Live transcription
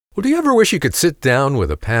Well, do you ever wish you could sit down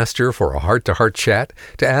with a pastor for a heart-to-heart chat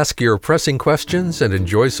to ask your pressing questions and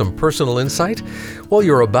enjoy some personal insight? Well,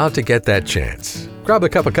 you're about to get that chance. Grab a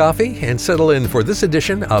cup of coffee and settle in for this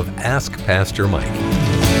edition of Ask Pastor Mike.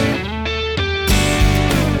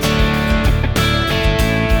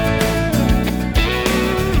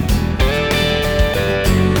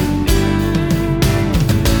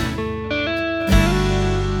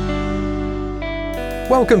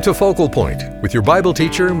 Welcome to Focal Point with your Bible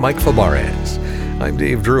teacher, Mike Fabarez. I'm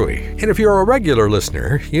Dave Drury, and if you're a regular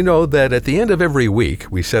listener, you know that at the end of every week,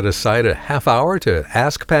 we set aside a half hour to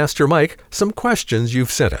ask Pastor Mike some questions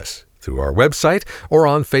you've sent us through our website or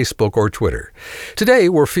on Facebook or Twitter. Today,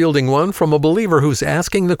 we're fielding one from a believer who's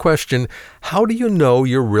asking the question, how do you know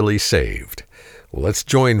you're really saved? Well, let's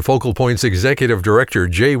join Focal Point's Executive Director,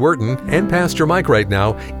 Jay Wharton, and Pastor Mike right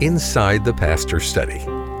now inside the pastor study.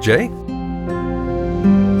 Jay?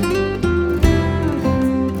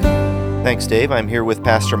 Thanks, Dave. I'm here with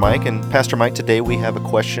Pastor Mike. And Pastor Mike, today we have a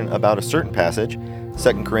question about a certain passage.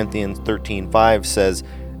 2 Corinthians 13:5 says,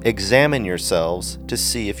 "Examine yourselves to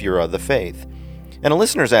see if you're of the faith." And a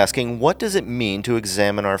listener's asking, what does it mean to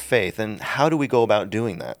examine our faith, and how do we go about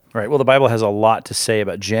doing that? Right. Well, the Bible has a lot to say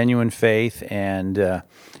about genuine faith and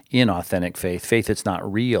inauthentic faith, faith that's not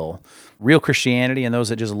real. Real Christianity and those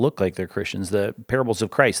that just look like they're Christians, the parables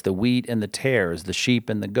of Christ, the wheat and the tares, the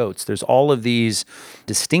sheep and the goats. There's all of these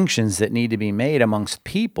distinctions that need to be made amongst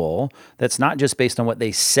people that's not just based on what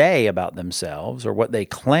they say about themselves or what they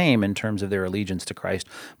claim in terms of their allegiance to Christ,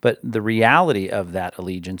 but the reality of that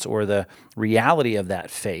allegiance or the reality of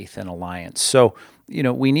that faith and alliance. So,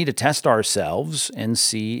 we need to test ourselves and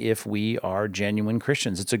see if we are genuine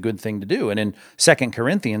Christians. It's a good thing to do. And in 2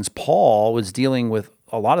 Corinthians, Paul was dealing with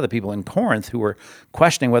a lot of the people in Corinth who were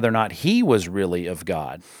questioning whether or not he was really of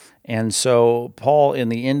God. And so Paul, in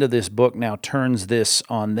the end of this book, now turns this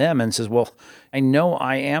on them and says, well, I know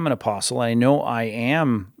I am an apostle. I know I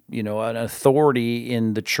am an authority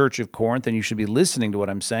in the church of Corinth, and you should be listening to what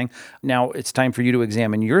I'm saying. Now it's time for you to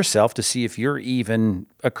examine yourself to see if you're even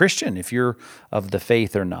a Christian, if you're of the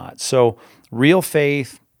faith or not. So real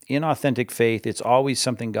faith, inauthentic faith, it's always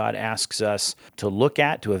something God asks us to look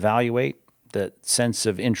at, to evaluate. The sense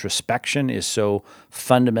of introspection is so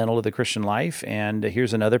fundamental to the Christian life. And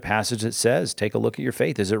here's another passage that says, take a look at your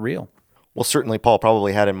faith. Is it real? Well, certainly Paul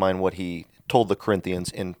probably had in mind what he told the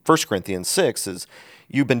Corinthians in 1 Corinthians 6 is,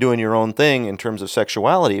 you've been doing your own thing in terms of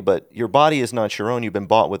sexuality, but your body is not your own. You've been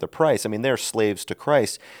bought with a price. I mean, they're slaves to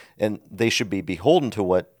Christ, and they should be beholden to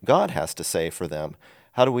what God has to say for them.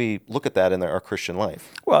 How do we look at that in our Christian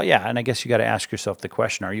life? Well, yeah, and I guess you got to ask yourself the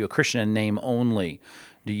question, are you a Christian in name only?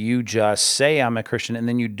 Do you just say I'm a Christian and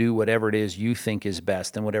then you do whatever it is you think is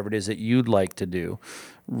best and whatever it is that you'd like to do?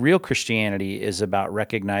 Real Christianity is about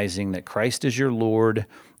recognizing that Christ is your Lord.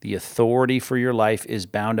 The authority for your life is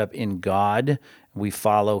bound up in God. We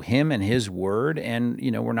follow Him and His Word, and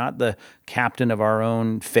we're not the captain of our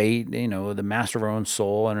own fate, the master of our own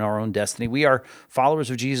soul and our own destiny. We are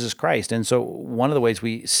followers of Jesus Christ, and so one of the ways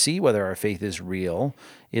we see whether our faith is real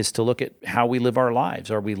is to look at how we live our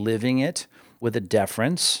lives. Are we living it with a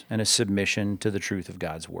deference and a submission to the truth of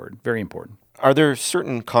God's Word? Very important. Are there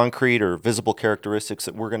certain concrete or visible characteristics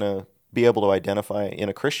that we're going to be able to identify in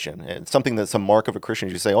a Christian? And something that's a mark of a Christian,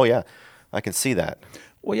 you say, oh yeah, I can see that.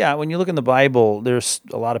 Well, yeah, when you look in the Bible, there's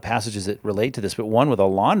a lot of passages that relate to this, but one with a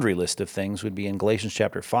laundry list of things would be in Galatians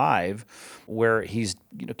chapter 5, where he's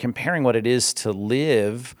comparing what it is to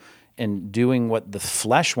live and doing what the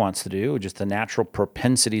flesh wants to do, just the natural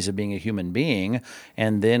propensities of being a human being,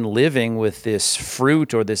 and then living with this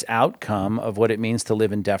fruit or this outcome of what it means to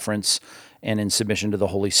live in deference and in submission to the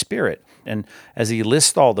Holy Spirit. And as he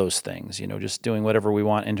lists all those things, just doing whatever we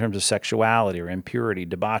want in terms of sexuality or impurity,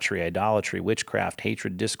 debauchery, idolatry, witchcraft,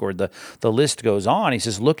 hatred, discord, the list goes on. He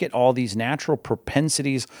says, look at all these natural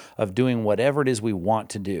propensities of doing whatever it is we want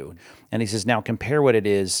to do. And he says, now compare what it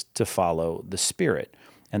is to follow the Spirit.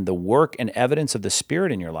 And the work and evidence of the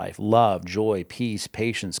Spirit in your life, love, joy, peace,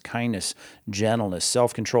 patience, kindness, gentleness,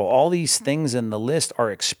 self-control, all these things in the list are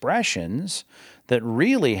expressions that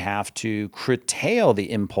really have to curtail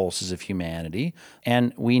the impulses of humanity,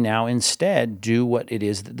 and we now instead do what it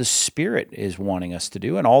is that the Spirit is wanting us to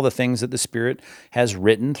do, and all the things that the Spirit has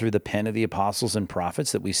written through the pen of the apostles and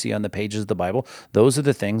prophets that we see on the pages of the Bible. Those are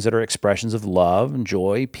the things that are expressions of love and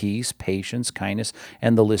joy, peace, patience, kindness,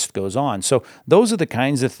 and the list goes on. So those are the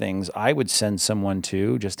kinds of things I would send someone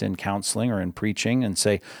to just in counseling or in preaching and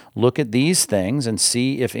say, look at these things and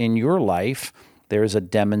see if in your life there's a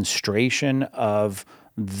demonstration of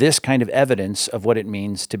this kind of evidence of what it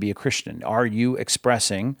means to be a Christian. Are you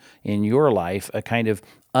expressing in your life a kind of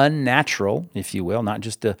unnatural, if you will, not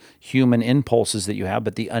just the human impulses that you have,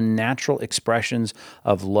 but the unnatural expressions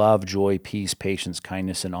of love, joy, peace, patience,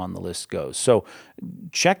 kindness, and on the list goes. So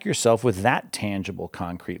check yourself with that tangible,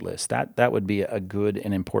 concrete list. That would be a good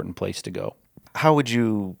and important place to go. How would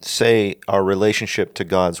you say our relationship to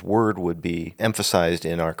God's Word would be emphasized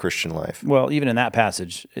in our Christian life? Well, even in that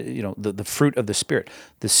passage, the fruit of the Spirit.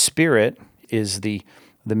 The Spirit is the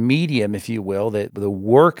medium, if you will, the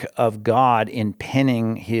work of God in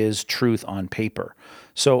penning His truth on paper.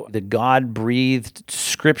 So the God-breathed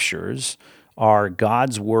Scriptures are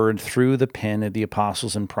God's Word through the pen of the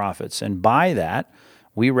apostles and prophets. And by that,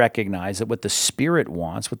 we recognize that what the Spirit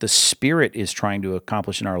wants, what the Spirit is trying to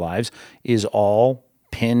accomplish in our lives, is all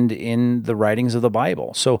pinned in the writings of the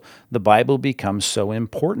Bible. So the Bible becomes so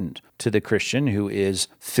important to the Christian who is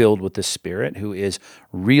filled with the Spirit, who is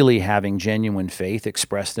really having genuine faith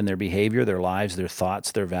expressed in their behavior, their lives, their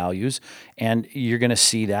thoughts, their values. And you're going to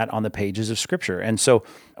see that on the pages of Scripture. And so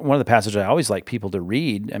one of the passages I always like people to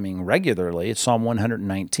read, regularly, it's Psalm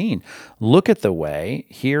 119. Look at the way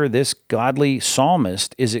here this godly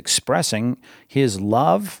psalmist is expressing his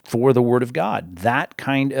love for the Word of God. That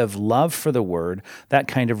kind of love for the Word, that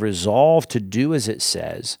kind of resolve to do as it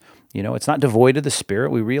says. It's not devoid of the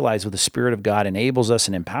Spirit. We realize what the Spirit of God enables us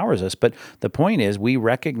and empowers us. But the point is, we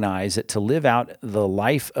recognize that to live out the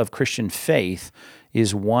life of Christian faith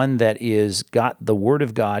is one that is got the Word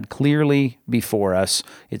of God clearly before us.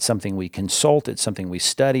 It's something we consult. It's something we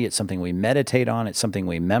study. It's something we meditate on. It's something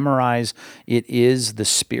we memorize. It is the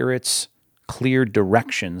Spirit's clear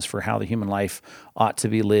directions for how the human life ought to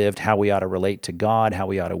be lived, how we ought to relate to God, how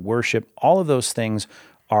we ought to worship. All of those things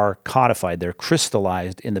are codified. They're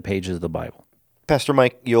crystallized in the pages of the Bible. Pastor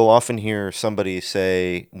Mike, you'll often hear somebody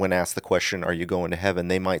say, when asked the question, are you going to heaven?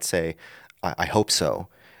 They might say, I hope so.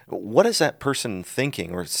 What is that person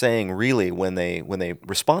thinking or saying really when they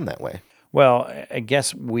respond that way? Well, I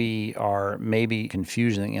guess we are maybe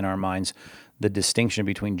confusing in our minds the distinction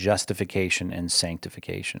between justification and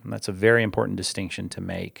sanctification. That's a very important distinction to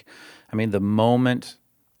make. The moment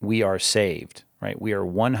we are saved, right? We are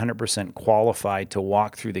 100% qualified to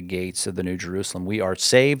walk through the gates of the New Jerusalem. We are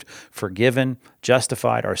saved, forgiven,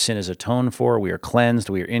 justified. Our sin is atoned for. We are cleansed.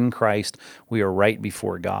 We are in Christ. We are right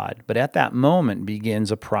before God. But at that moment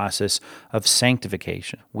begins a process of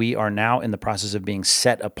sanctification. We are now in the process of being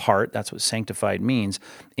set apart. That's what sanctified means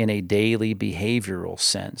in a daily behavioral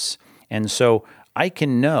sense. And so I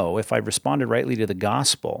can know, if I responded rightly to the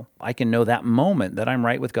gospel, I can know that moment that I'm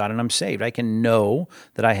right with God and I'm saved. I can know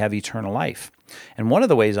that I have eternal life. And one of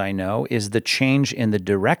the ways I know is the change in the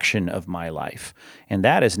direction of my life. And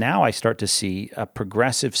that is now I start to see a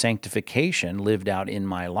progressive sanctification lived out in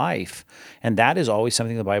my life. And that is always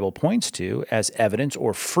something the Bible points to as evidence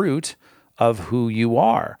or fruit of who you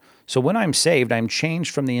are. So when I'm saved, I'm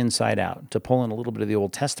changed from the inside out. To pull in a little bit of the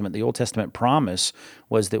Old Testament promise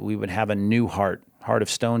was that we would have a new heart of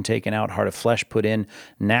stone taken out, heart of flesh put in.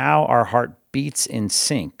 Now our heart beats in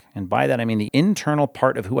sync. And by that, I mean the internal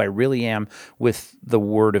part of who I really am with the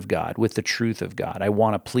Word of God, with the truth of God. I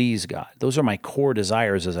want to please God. Those are my core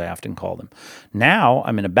desires, as I often call them. Now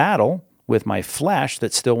I'm in a battle with my flesh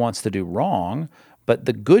that still wants to do wrong. But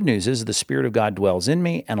the good news is the Spirit of God dwells in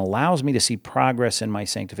me and allows me to see progress in my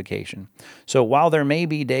sanctification. So while there may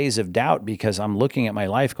be days of doubt because I'm looking at my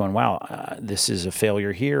life going, wow, this is a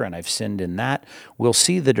failure here and I've sinned in that, we'll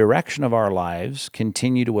see the direction of our lives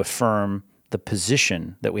continue to affirm the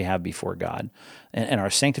position that we have before God. And our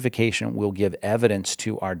sanctification will give evidence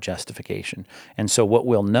to our justification. And so what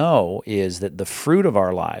we'll know is that the fruit of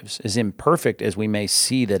our lives, as imperfect as we may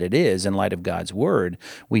see that it is in light of God's Word,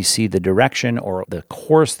 we see the direction or the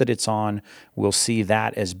course that it's on. We'll see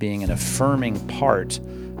that as being an affirming part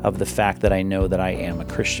of the fact that I know that I am a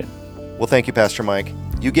Christian. Well, thank you, Pastor Mike.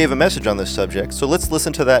 You gave a message on this subject, so let's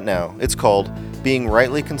listen to that now. It's called Being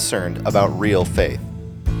Rightly Concerned About Real Faith.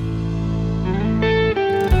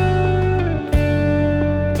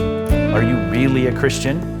 Are you really a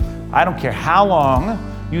Christian? I don't care how long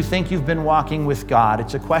you think you've been walking with God.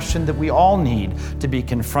 It's a question that we all need to be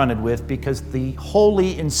confronted with because the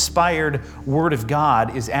holy, inspired Word of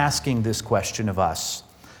God is asking this question of us.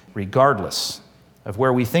 Regardless of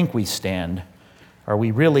where we think we stand, are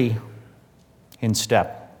we really in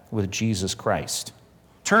step with Jesus Christ?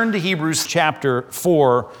 Turn to Hebrews chapter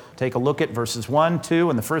 4. Take a look at verses 1, 2,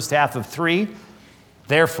 and the first half of 3.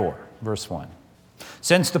 Therefore, verse 1.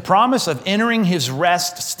 since the promise of entering his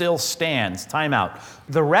rest still stands. Time out.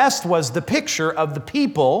 The rest was the picture of the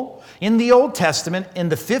people in the Old Testament in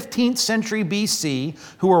the 15th century BC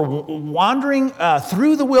who were wandering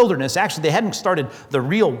through the wilderness. Actually, they hadn't started the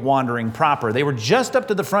real wandering proper. They were just up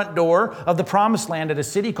to the front door of the promised land at a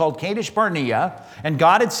city called Kadesh Barnea, and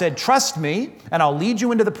God had said, trust me, and I'll lead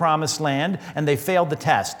you into the promised land, and they failed the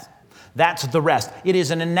test. That's the rest. It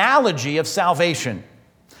is an analogy of salvation.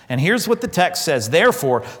 And here's what the text says.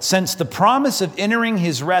 Therefore, since the promise of entering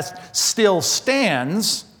his rest still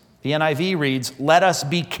stands, the NIV reads, let us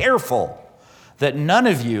be careful that none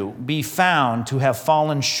of you be found to have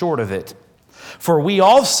fallen short of it. For we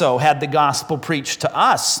also had the gospel preached to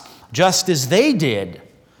us, just as they did.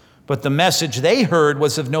 But the message they heard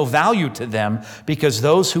was of no value to them, because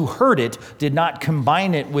those who heard it did not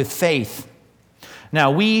combine it with faith.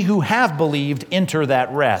 Now we who have believed enter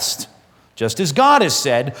that rest. Just as God has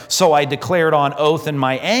said, so I declared on oath in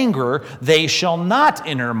my anger, they shall not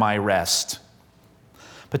enter my rest.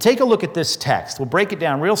 But take a look at this text. We'll break it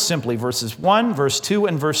down real simply, verses 1, verse 2,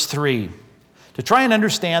 and verse 3, to try and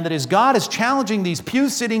understand that as God is challenging these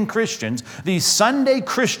pew-sitting Christians, these Sunday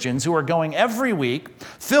Christians who are going every week,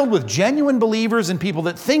 filled with genuine believers and people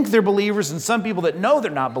that think they're believers and some people that know they're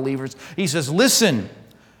not believers, he says, listen,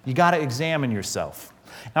 you got to examine yourself.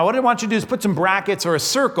 Now, what I want you to do is put some brackets or a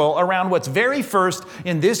circle around what's very first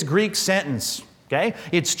in this Greek sentence, okay?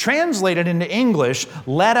 It's translated into English,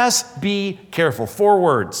 let us be careful. 4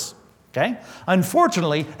 words, okay?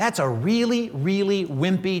 Unfortunately, that's a really, really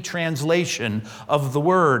wimpy translation of the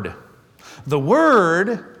word. The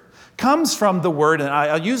word comes from the word, and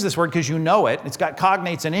I'll use this word because you know it. It's got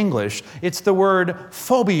cognates in English. It's the word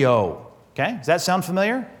phobio, okay? Does that sound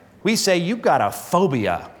familiar? We say, you've got a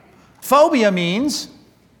phobia. Phobia means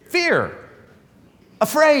fear,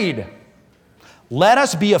 afraid. Let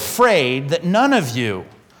us be afraid that none of you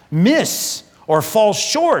miss or fall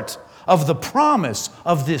short of the promise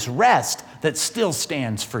of this rest that still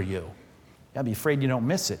stands for you. You gotta be afraid you don't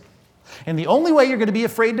miss it. And the only way you're going to be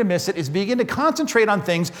afraid to miss it is begin to concentrate on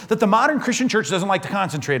things that the modern Christian church doesn't like to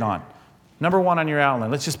concentrate on. Number 1 on your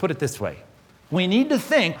outline, let's just put it this way. We need to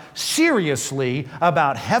think seriously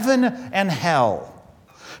about heaven and hell,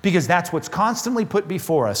 because that's what's constantly put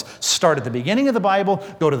before us. Start at the beginning of the Bible,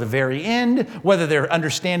 go to the very end, whether their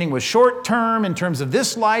understanding was short term in terms of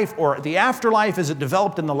this life or the afterlife as it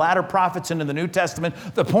developed in the latter prophets into the New Testament.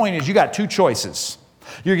 The point is you got 2 choices.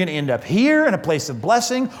 You're going to end up here in a place of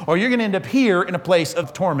blessing, or you're going to end up here in a place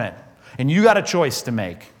of torment. And you got a choice to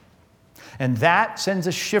make. And that sends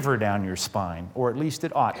a shiver down your spine, or at least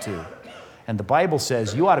it ought to. And the Bible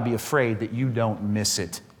says you ought to be afraid that you don't miss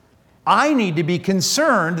it. I need to be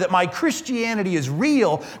concerned that my Christianity is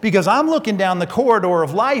real because I'm looking down the corridor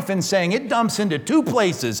of life and saying it dumps into 2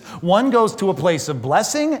 places. One goes to a place of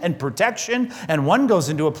blessing and protection, and one goes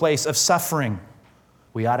into a place of suffering.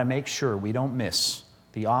 We ought to make sure we don't miss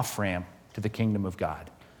the off-ramp to the kingdom of God.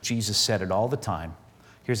 Jesus said it all the time.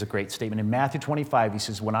 Here's a great statement. In Matthew 25, he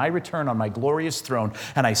says, when I return on my glorious throne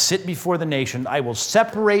and I sit before the nation, I will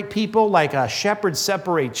separate people like a shepherd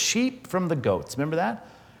separates sheep from the goats. Remember that?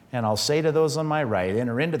 And I'll say to those on my right,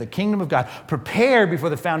 enter into the kingdom of God. Prepare before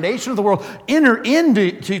the foundation of the world. Enter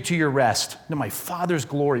into your rest. Into my Father's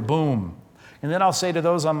glory. Boom. And then I'll say to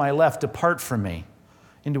those on my left, depart from me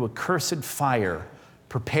into accursed fire,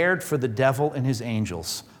 prepared for the devil and his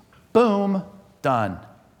angels. Boom. Done.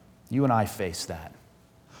 You and I face that.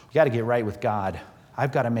 You got to get right with God.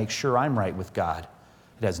 I've got to make sure I'm right with God.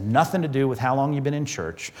 It has nothing to do with how long you've been in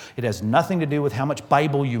church. It has nothing to do with how much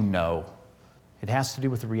Bible you know. It has to do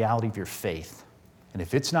with the reality of your faith. And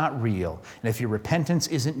if it's not real, and if your repentance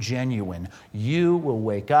isn't genuine, you will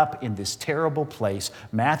wake up in this terrible place.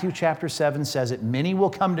 Matthew chapter 7 says it, many will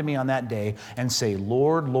come to me on that day and say,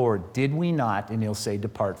 Lord, Lord, did we not? And he'll say,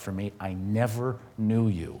 depart from me, I never knew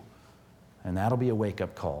you. And that'll be a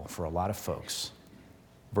wake-up call for a lot of folks.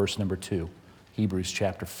 Verse number 2, Hebrews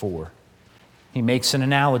chapter 4. He makes an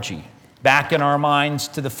analogy back in our minds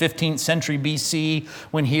to the 15th century BC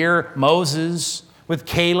when here Moses with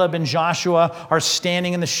Caleb and Joshua are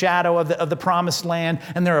standing in the shadow of the promised land,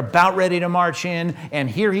 and they're about ready to march in. And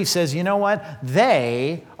here he says, you know what?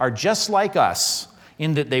 They are just like us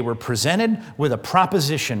in that they were presented with a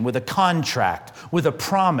proposition, with a contract, with a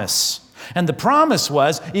promise. And the promise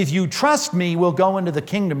was, if you trust me, we'll go into the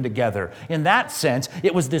kingdom together. In that sense,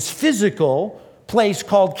 it was this physical place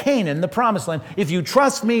called Canaan, the promised land. If you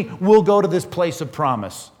trust me, we'll go to this place of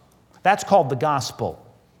promise. That's called the gospel.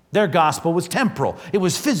 Their gospel was temporal. It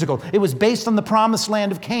was physical. It was based on the promised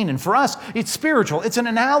land of Canaan. For us, it's spiritual. It's an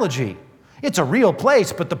analogy. It's a real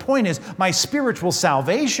place, but the point is, my spiritual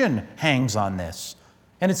salvation hangs on this.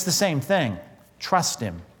 And it's the same thing. Trust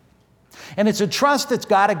him. And it's a trust that's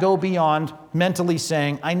got to go beyond mentally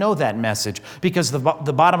saying, I know that message. Because the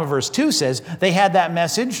bottom of verse 2 says, they had that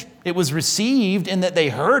message, it was received in that they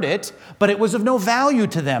heard it, but it was of no value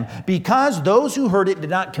to them because those who heard it did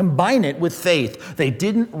not combine it with faith. They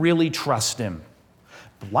didn't really trust him.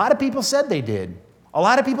 A lot of people said they did. A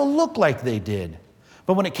lot of people looked like they did.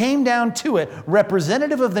 But when it came down to it,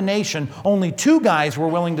 representative of the nation, only 2 guys were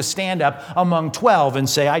willing to stand up among 12 and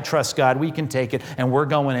say, I trust God, we can take it, and we're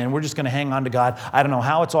going in. We're just going to hang on to God. I don't know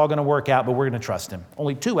how it's all going to work out, but we're going to trust him.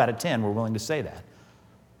 Only 2 out of 10 were willing to say that.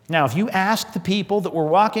 Now, if you asked the people that were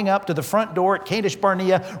walking up to the front door at Kadesh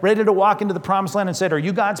Barnea, ready to walk into the promised land and said, are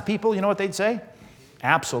you God's people? You know what they'd say?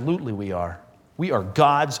 Absolutely we are. We are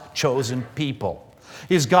God's chosen people.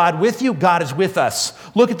 Is God with you? God is with us.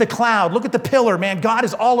 Look at the cloud. Look at the pillar. Man, God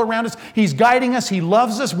is all around us. He's guiding us. He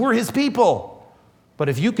loves us. We're his people. But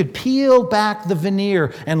if you could peel back the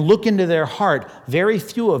veneer and look into their heart, very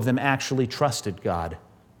few of them actually trusted God.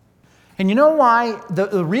 And you know why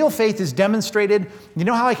the real faith is demonstrated? You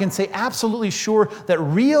know how I can say absolutely sure that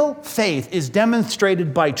real faith is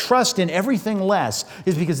demonstrated by trust in everything less?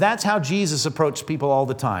 Is because that's how Jesus approached people all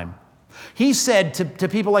the time. He said to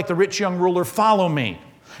people like the rich young ruler, follow me.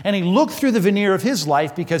 And he looked through the veneer of his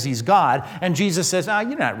life because he's God. And Jesus says,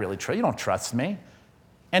 you're not really you don't trust me.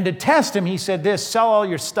 And to test him, he said this, sell all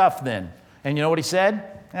your stuff then. And you know what he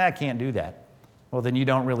said? I can't do that. Well, then you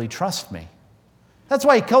don't really trust me. That's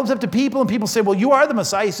why he comes up to people and people say, well, you are the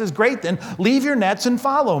Messiah. He says, great then, leave your nets and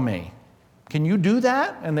follow me. Can you do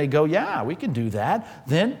that? And they go, yeah, we can do that.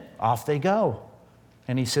 Then off they go.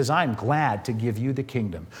 And he says, I'm glad to give you the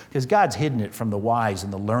kingdom. Because God's hidden it from the wise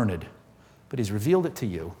and the learned, but he's revealed it to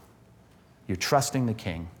you. You're trusting the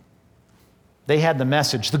King. They had the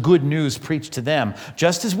message, the good news preached to them,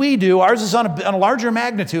 just as we do. Ours is on a larger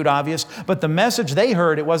magnitude, obvious, but the message they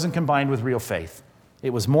heard, it wasn't combined with real faith. It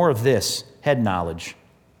was more of this, head knowledge.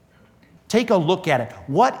 Take a look at it.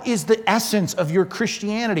 What is the essence of your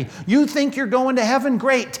Christianity? You think you're going to heaven?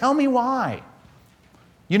 Great. Tell me why.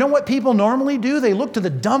 You know what people normally do? They look to the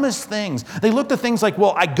dumbest things. They look to things like,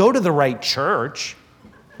 well, I go to the right church,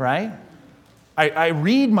 right? I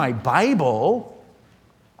read my Bible.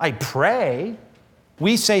 I pray.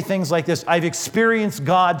 We say things like this, I've experienced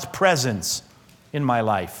God's presence in my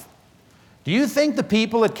life. Do you think the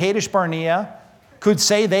people at Kadesh Barnea could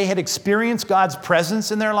say they had experienced God's presence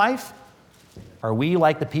in their life? Are we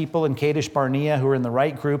like the people in Kadesh Barnea who are in the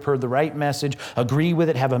right group, heard the right message, agree with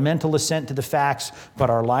it, have a mental assent to the facts, but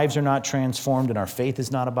our lives are not transformed and our faith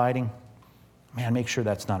is not abiding? Man, make sure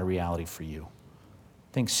that's not a reality for you.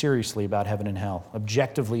 Think seriously about heaven and hell.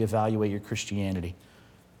 Objectively evaluate your Christianity.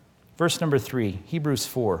 Verse number 3, Hebrews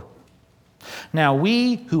 4. Now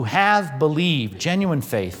we who have believed, genuine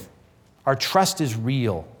faith, our trust is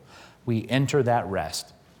real. We enter that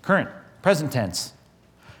rest. Present tense.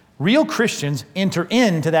 Real Christians enter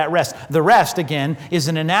into that rest. The rest, again, is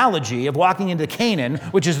an analogy of walking into Canaan,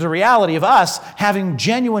 which is the reality of us having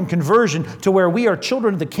genuine conversion to where we are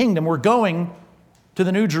children of the kingdom. We're going to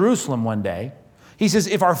the New Jerusalem one day. He says,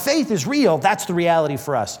 if our faith is real, that's the reality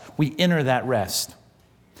for us. We enter that rest.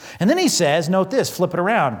 And then he says, note this, flip it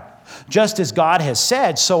around. Just as God has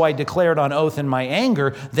said, so I declared on oath in my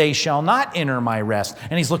anger, they shall not enter my rest.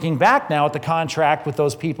 And he's looking back now at the contract with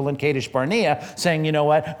those people in Kadesh Barnea, saying, you know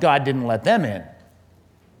what? God didn't let them in.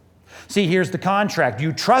 See, here's the contract.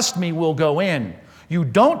 You trust me, we'll go in. You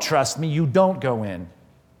don't trust me, you don't go in.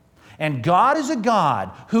 And God is a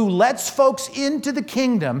God who lets folks into the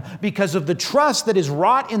kingdom because of the trust that is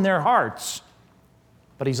wrought in their hearts.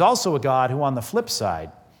 But he's also a God who, on the flip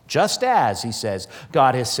side, just as, he says,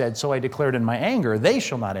 God has said, so I declared in my anger, they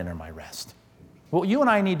shall not enter my rest. What you and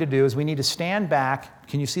I need to do is we need to stand back.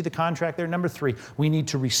 Can you see the contract there? Number 3, we need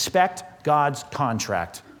to respect God's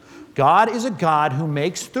contract. God is a God who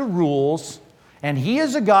makes the rules, and he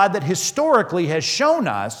is a God that historically has shown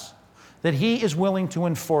us that he is willing to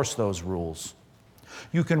enforce those rules.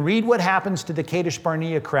 You can read what happens to the Kadesh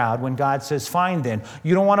Barnea crowd when God says, fine then.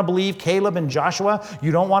 You don't want to believe Caleb and Joshua?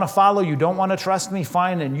 You don't want to follow? You don't want to trust me?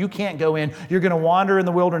 Fine then. You can't go in. You're going to wander in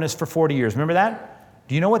the wilderness for 40 years. Remember that?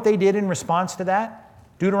 Do you know what they did in response to that?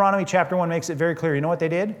 Deuteronomy chapter 1 makes it very clear. You know what they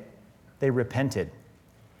did? They repented.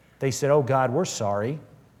 They said, oh God, we're sorry.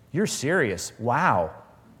 You're serious. Wow.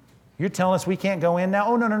 You're telling us we can't go in now?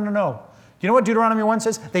 Oh, no. You know what Deuteronomy 1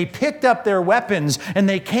 says? They picked up their weapons and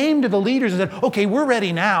they came to the leaders and said, okay, we're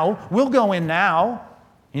ready now. We'll go in now.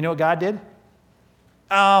 You know what God did?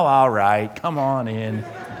 Oh, all right. Come on in. Is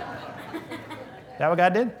that what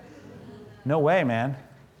God did? No way, man.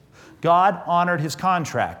 God honored his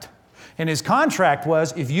contract. And his contract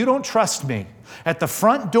was, if you don't trust me, at the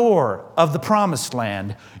front door of the promised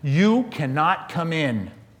land, you cannot come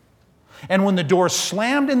in. And when the door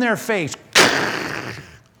slammed in their face,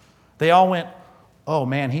 they all went, oh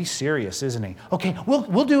man, he's serious, isn't he? Okay,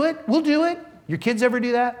 we'll do it. We'll do it. Your kids ever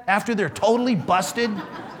do that? After they're totally busted,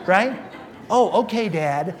 right? Oh, okay,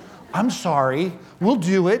 Dad. I'm sorry. We'll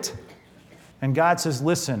do it. And God says,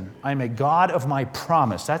 listen, I'm a God of my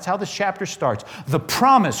promise. That's how this chapter starts. The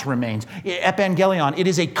promise remains. Evangelion, it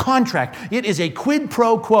is a contract. It is a quid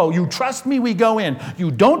pro quo. You trust me, we go in.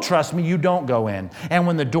 You don't trust me, you don't go in. And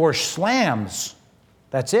when the door slams,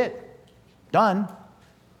 that's it. Done.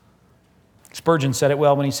 Spurgeon said it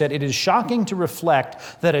well when he said, it is shocking to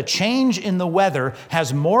reflect that a change in the weather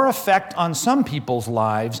has more effect on some people's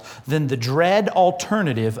lives than the dread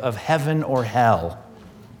alternative of heaven or hell.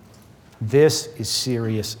 This is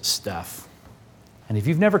serious stuff. And if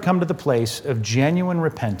you've never come to the place of genuine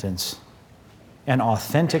repentance and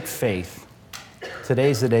authentic faith,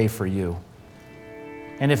 today's the day for you.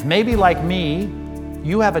 And if maybe like me,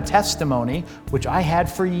 you have a testimony, which I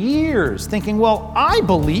had for years, thinking, well, I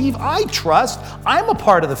believe, I trust, I'm a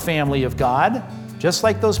part of the family of God. Just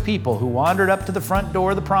like those people who wandered up to the front door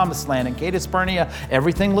of the Promised Land in Cades Barnea,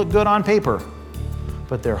 everything looked good on paper,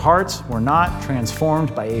 but their hearts were not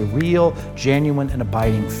transformed by a real, genuine, and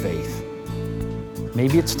abiding faith.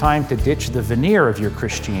 Maybe it's time to ditch the veneer of your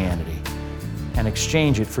Christianity and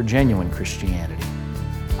exchange it for genuine Christianity.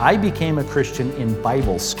 I became a Christian in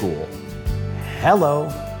Bible school. Hello.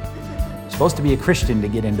 Supposed to be a Christian to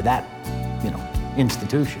get into that,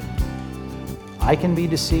 institution. I can be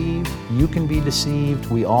deceived. You can be deceived.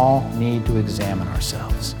 We all need to examine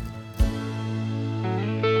ourselves.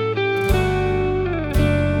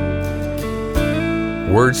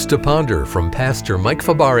 Words to ponder from Pastor Mike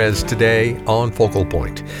Fabarez today on Focal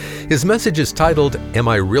Point. His message is titled, Am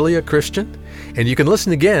I Really a Christian? And you can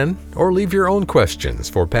listen again or leave your own questions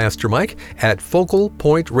for Pastor Mike at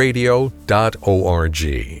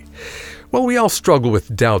focalpointradio.org. Well, we all struggle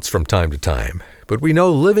with doubts from time to time, but we know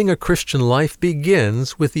living a Christian life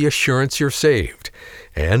begins with the assurance you're saved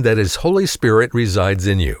and that His Holy Spirit resides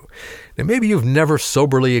in you. Now, maybe you've never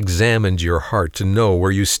soberly examined your heart to know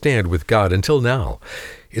where you stand with God until now.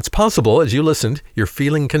 It's possible, as you listened, you're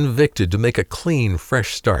feeling convicted to make a clean,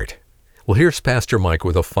 fresh start. Well, here's Pastor Mike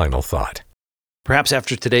with a final thought. Perhaps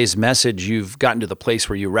after today's message, you've gotten to the place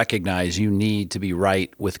where you recognize you need to be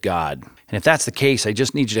right with God. And if that's the case, I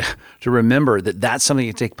just need you to remember that that's something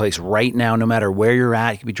that can take place right now, no matter where you're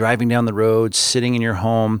at. You could be driving down the road, sitting in your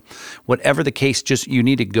home. Whatever the case, just you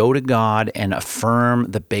need to go to God and affirm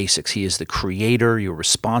the basics. He is the Creator. You're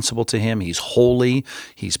responsible to Him. He's holy.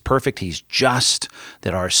 He's perfect. He's just.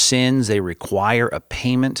 That our sins, they require a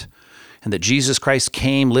payment. And that Jesus Christ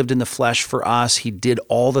came, lived in the flesh for us. He did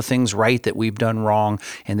all the things right that we've done wrong.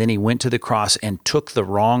 And then He went to the cross and took the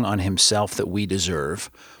wrong on Himself that we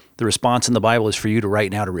deserve. The response in the Bible is for you to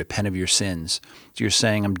right now to repent of your sins. So you're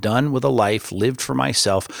saying, I'm done with a life lived for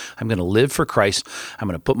myself. I'm going to live for Christ. I'm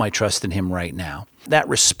going to put my trust in Him right now. That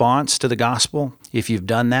response to the gospel, if you've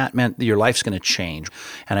done that, man, your life's going to change.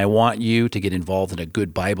 And I want you to get involved in a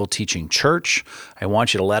good Bible teaching church. I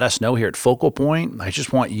want you to let us know here at Focal Point. I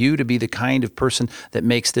just want you to be the kind of person that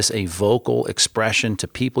makes this a vocal expression to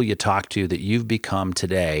people you talk to that you've become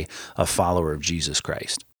today a follower of Jesus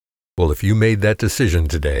Christ. Well, if you made that decision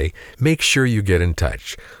today, make sure you get in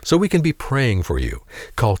touch so we can be praying for you.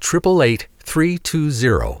 Call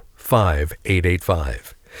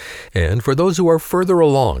 888-320-5885. And for those who are further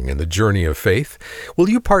along in the journey of faith, will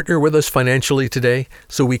you partner with us financially today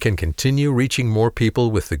so we can continue reaching more people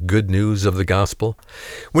with the good news of the gospel?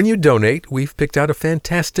 When you donate, we've picked out a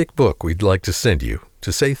fantastic book we'd like to send you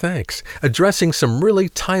to say thanks, addressing some really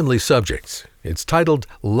timely subjects. It's titled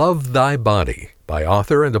Love Thy Body by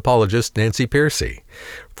author and apologist Nancy Pearcey.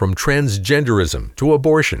 From transgenderism to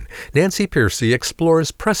abortion, Nancy Pearcey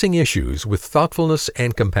explores pressing issues with thoughtfulness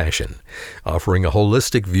and compassion, offering a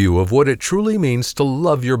holistic view of what it truly means to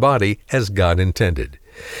love your body as God intended.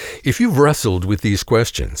 If you've wrestled with these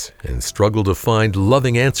questions and struggle to find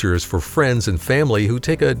loving answers for friends and family who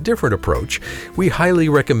take a different approach, we highly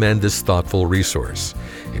recommend this thoughtful resource.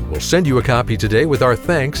 And we'll send you a copy today with our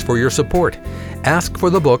thanks for your support. Ask for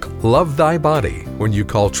the book Love Thy Body when you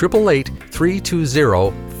call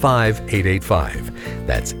 888-320-5885.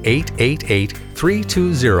 That's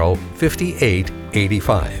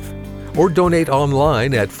 888-320-5885. Or donate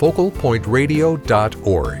online at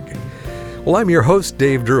focalpointradio.org. Well, I'm your host,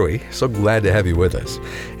 Dave Drury. So glad to have you with us.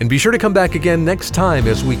 And be sure to come back again next time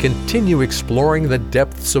as we continue exploring the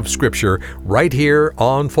depths of Scripture right here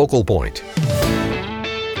on Focal Point.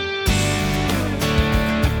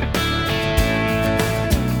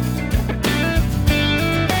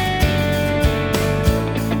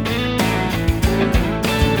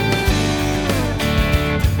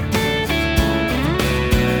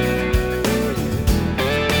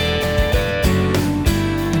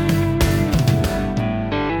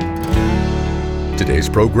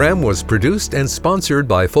 program was produced and sponsored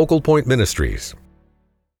by Focal Point Ministries.